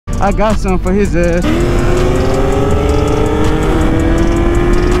I got something for his ass.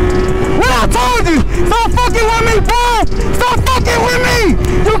 What I told you! Stop fucking with me, bro! Stop fucking with me!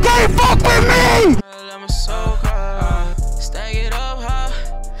 You can't fuck with me! Stack it up, huh?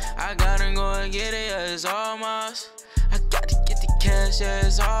 I gotta go and get it, yeah, it's all mine. I gotta get the cash, yeah,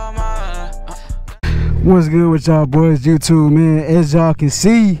 it's all mine. What's good with y'all boys, YouTube, man? As y'all can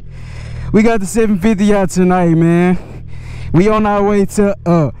see, we got the 750 out tonight, man. We on our way to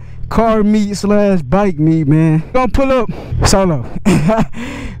car meet / bike meet, man. Gonna pull up solo.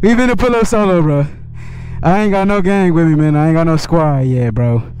 We finna pull up solo, bro. I ain't got no gang with me, man. I ain't got no squad yet,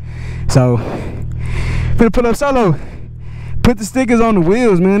 bro. So finna pull up solo. Put the stickers on the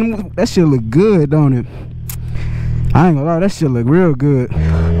wheels, man. That shit look good, don't it? I ain't gonna lie, that shit look real good.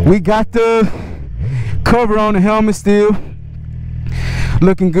 We got the cover on the helmet still.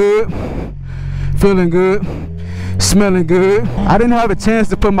 Looking good. Feeling good. Smelling good. I didn't have a chance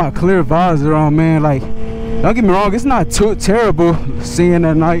to put my clear visor on, man. Like, don't get me wrong, it's not too terrible seeing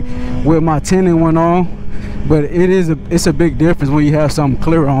at night with my tinted one on, but it's a big difference when you have something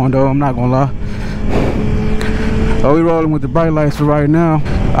clear on, though. I'm not gonna lie. Oh, we rolling with the bright lights for right now.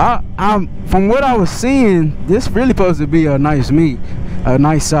 From what I was seeing, this really supposed to be a nice meet, a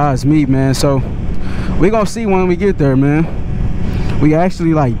nice size meet, man. So we gonna see when we get there, man. We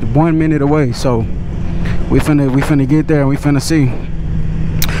actually like 1 minute away, so we finna get there and we finna see.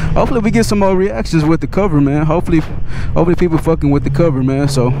 Hopefully we get some more reactions with the cover, man. Hopefully people fucking with the cover, man.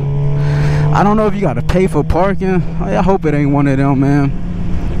 So I don't know if you gotta pay for parking. I hope it ain't one of them, man.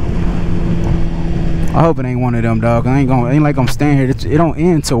 I hope it ain't one of them, dog. Ain't like I'm staying here. It don't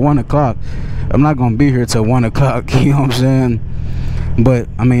end till 1 o'clock. I'm not gonna be here till 1 o'clock. You know what I'm saying? But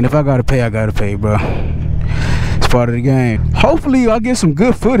I mean, if I gotta pay, I gotta pay, bro. It's part of the game. Hopefully I get some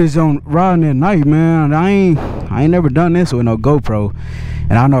good footage on riding at night, man. I ain't never done this with no GoPro.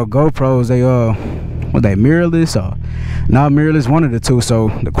 And I know GoPros, they mirrorless or not mirrorless, one of the two, so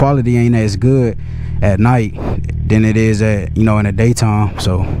the quality ain't as good at night than it is at, you know, in the daytime.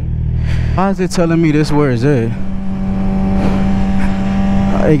 So why is it telling me this? Where is it?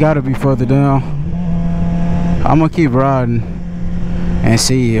 It gotta be further down. I'm gonna keep riding and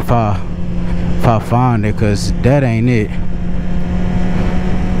see if I find it, cause that ain't it.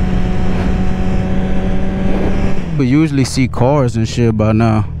 We usually see cars and shit by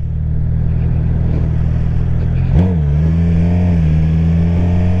now.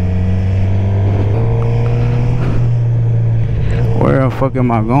 Where the fuck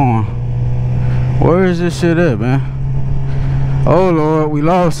am I going? Where is this shit at, man? Oh Lord, we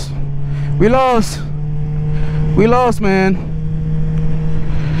lost. We lost, man.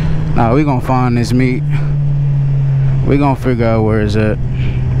 Nah, we gonna find this meet. We gonna figure out where it's at.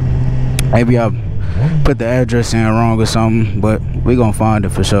 Maybe I put the address in wrong or something, but we gonna find it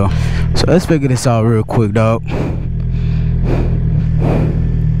for sure. So let's figure this out real quick, dog.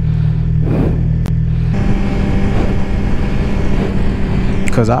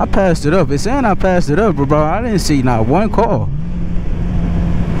 Cause I passed it up. It's saying I passed it up, but bro, I didn't see not one call.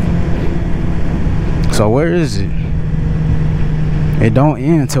 So where is it? It don't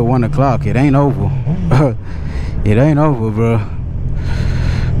end till 1 o'clock. It ain't over. It ain't over, bro.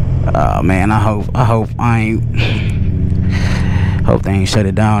 Man, I hope they ain't shut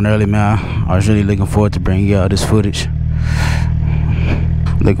it down early, man. I was really looking forward to bringing y'all this footage.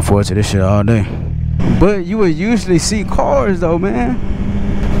 Looking forward to this shit all day. But you would usually see cars though, man.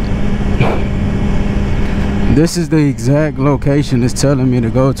 This is the exact location it's telling me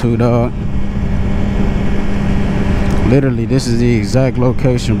to go to, dog. Literally, this is the exact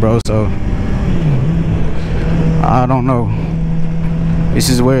location, bro. So I don't know. This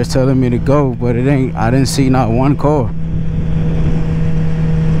is where it's telling me to go, but it ain't. I didn't see not one car.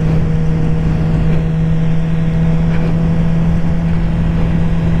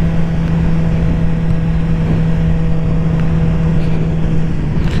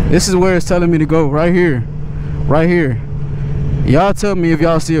 This is where it's telling me to go, right here. Right here. Y'all tell me if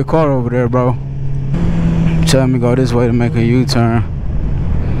y'all see a car over there, bro. Tell me go this way to make a U-turn.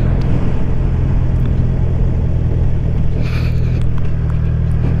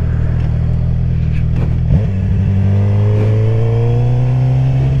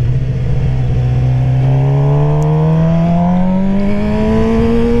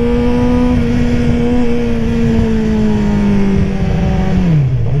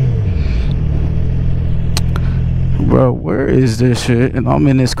 Bro, where is this shit? And I'm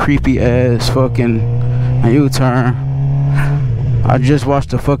in this creepy ass fucking U-turn. I just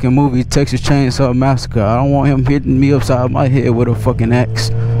watched the fucking movie Texas Chainsaw Massacre. I don't want him hitting me upside my head with a fucking axe.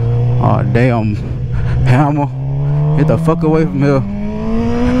 Oh damn, hammer, get the fuck away from here.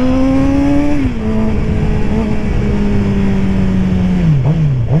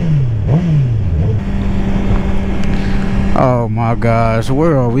 gosh,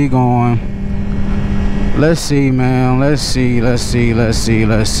 where are we going? Let's see, man. Let's see,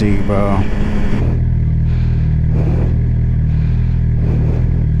 bro.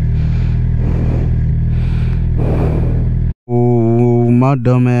 Oh, my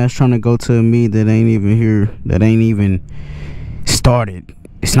dumb ass trying to go to a meet that ain't even here, that ain't even started.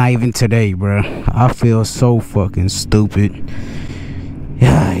 It's not even today, bro. I feel so fucking stupid.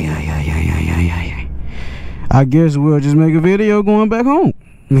 Yeah. I guess we'll just make a video going back home.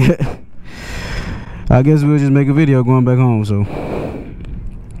 I guess we'll just make a video going back home. So,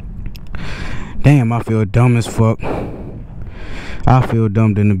 damn, I feel dumb as fuck. I feel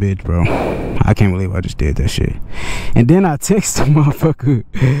dumb in the bitch, bro. I can't believe I just did that shit. And then I texted motherfucker,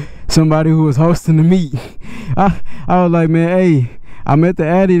 somebody who was hosting the meet. I was like, man, hey, I'm at the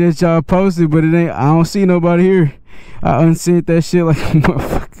Addy that y'all posted, but it ain't. I don't see nobody here. I unsent that shit like a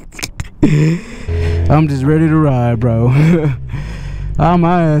motherfucker. I'm just ready to ride, bro. I'm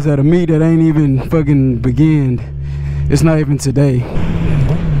my ass at a meet that ain't even fucking began. It's not even today.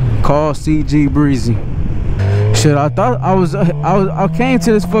 Call CG Breezy. Shit, I thought I came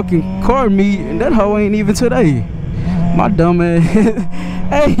to this fucking car meet and that hoe ain't even today. My dumb ass.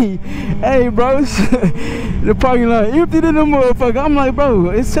 hey, bro. The parking lot empty than the motherfucker. I'm like, bro,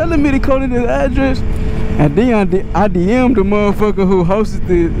 it's telling me to call to this address. And then I DM'd the motherfucker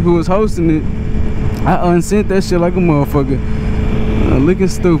who was hosting it. I unsent that shit like a motherfucker. Looking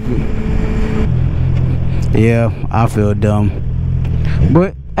stupid. Yeah, I feel dumb.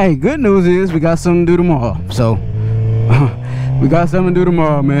 But hey, good news is we got something to do tomorrow. So we got something to do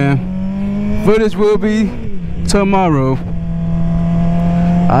tomorrow, man. Footage will be tomorrow.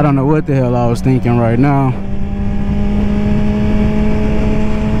 I don't know what the hell I was thinking right now.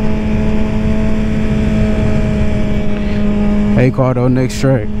 Hey, Cardo, next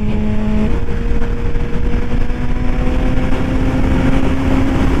track.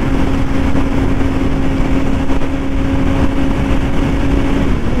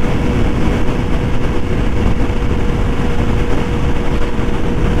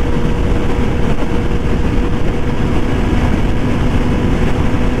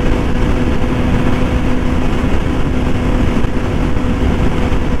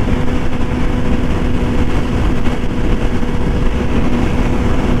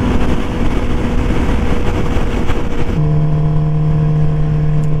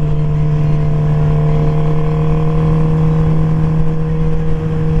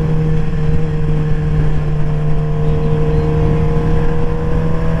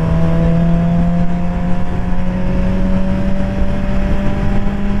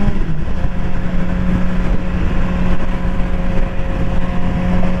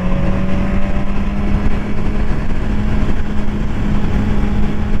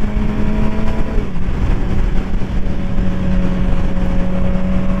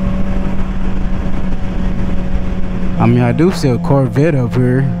 I mean, I do see a Corvette up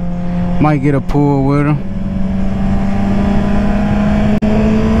here. Might get a pull with them.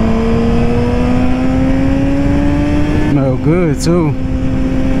 Smell good too.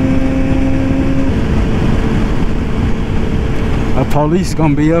 A police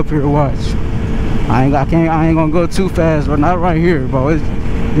gonna be up here. Watch. I ain't gonna go too fast, but not right here, bro.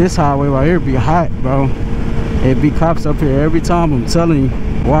 This highway right here be hot, bro. It be cops up here every time. I'm telling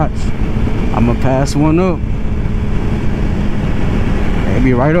you. Watch. I'ma pass one up. They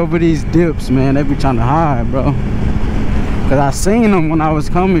be right over these dips, man. They be trying to hide, bro. Cause I seen them when I was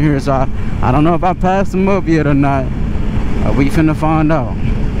coming here, so I don't know if I passed them up yet or not. We finna find out.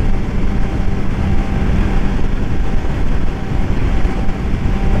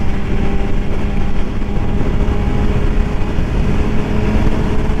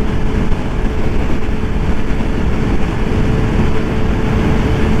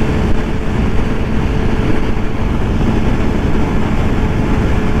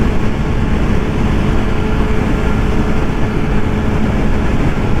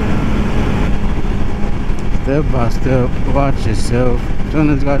 Step by step, watch yourself.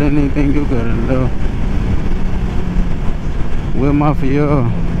 Jonas got anything you gotta know. Will Mafia.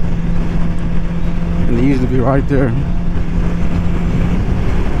 And they used to be right there.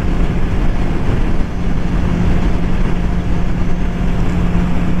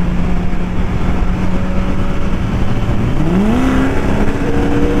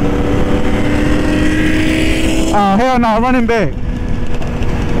 Oh hell no, running back.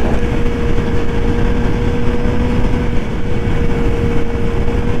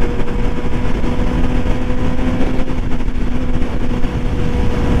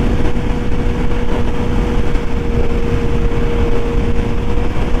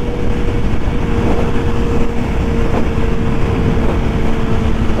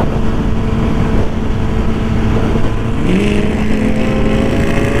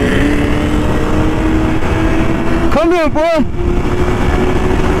 him, boy.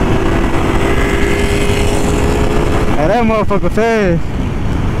 Hey, that motherfucker fast.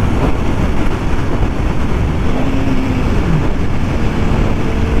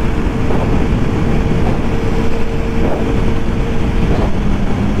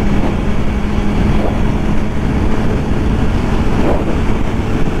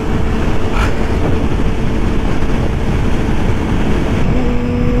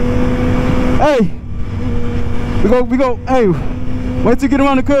 Hey, we go, hey, wait till you get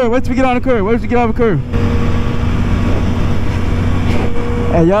around the curve, wait till we get on the curve, wait till you get on the curve.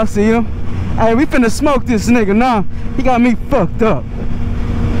 Hey, y'all see him? Hey, we finna smoke this nigga now. He got me fucked up.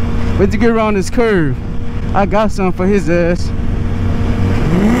 Wait till you get around this curve. I got something for his ass.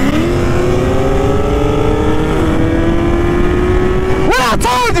 What I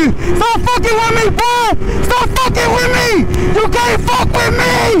told you! Stop fucking with me, boy! Stop fucking with me! You can't fuck with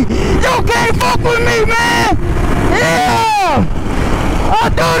me! You can't fuck with me, man! Yeah! I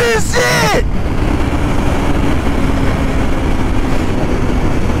do this shit!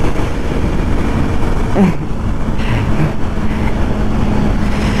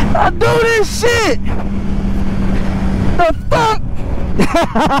 I do this shit! The fuck?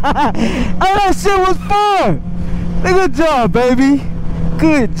 Oh, that shit was fun! Good job, baby!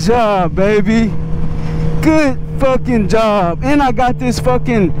 Good job, baby! Good fucking job! And I got this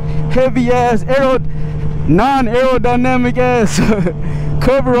fucking heavy ass non-aerodynamic ass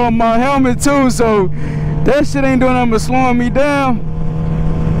cover on my helmet too, so that shit ain't doing nothing but slowing me down.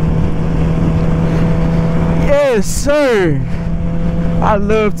 Yes, sir! I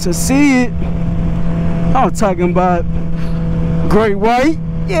love to see it. I'm talking about great white.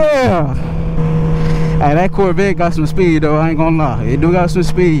 Yeah. Hey, that Corvette got some speed though, I ain't gonna lie. It do got some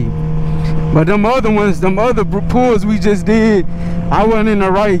speed. But them other ones, them other pulls we just did, I wasn't in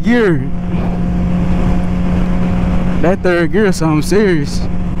the right gear. That third gear is something serious.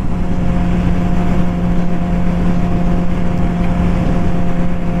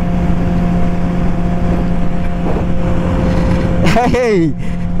 Hey,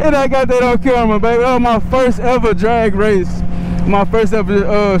 and I got that on camera, baby. That was my first ever drag race. My first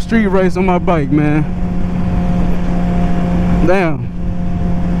ever street race on my bike, man. Damn.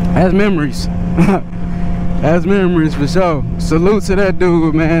 That's memories. That's memories for sure. Salute to that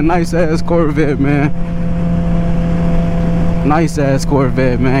dude, man. Nice ass Corvette, man. Nice ass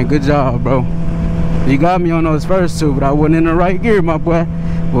Corvette, man. Good job, bro. You got me on those first two, but I wasn't in the right gear, my boy.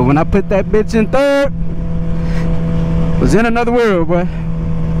 But when I put that bitch in third, was in another world, boy.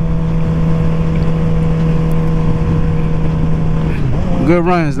 Good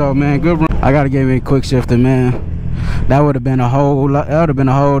runs though, man. Good run. I gotta give me a quick shifter, man. That would have been a whole lot. That would have been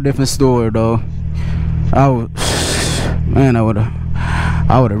a whole different story, though. I would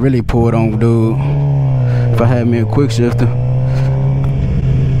have really pulled on, dude, if I had me a quick shifter.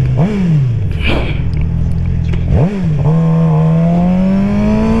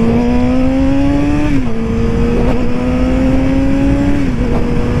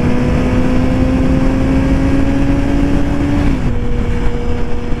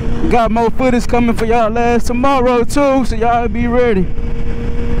 Got more footage coming for y'all last tomorrow too, so y'all be ready.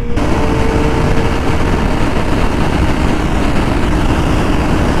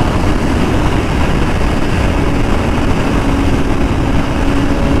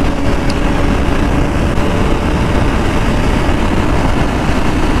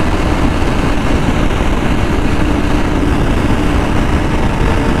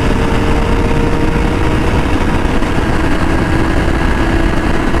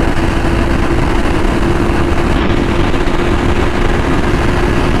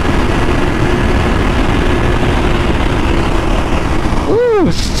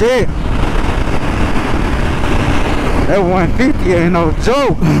 Shit, that 150 ain't no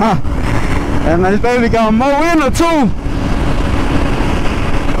joke. And this baby got more in her too.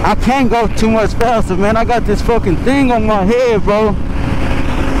 I can't go too much faster, man. I got this fucking thing on my head, bro.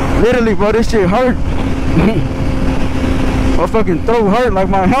 Literally, bro, this shit hurt. My fucking throat hurt, like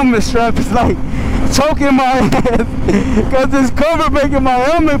my helmet strap is like choking my ass. Cause this cover making my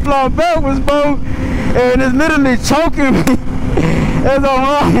helmet fly backwards, bro. And it's literally choking me. As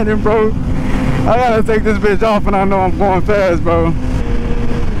I'm riding, bro. I gotta take this bitch off, and I know I'm going fast, bro.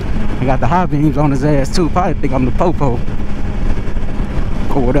 I got the high beams on his ass too. Probably think I'm the popo.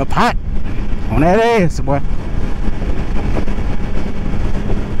 Pulled up hot on that ass, boy.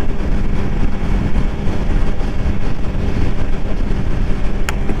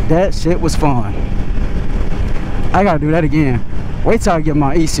 That shit was fun. I gotta do that again. Wait till I get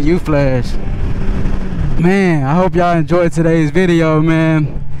my ECU flash. Man, I hope y'all enjoyed today's video,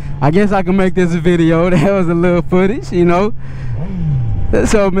 man. I guess I can make this a video. That was a little footage, you know.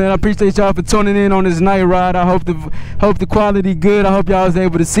 So man, I appreciate y'all for tuning in on this night ride. I hope the quality good. I hope y'all was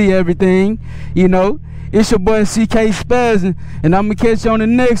able to see everything, you know. It's your boy CK SPAZZ, and I'm gonna catch you on the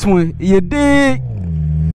next one. You dig?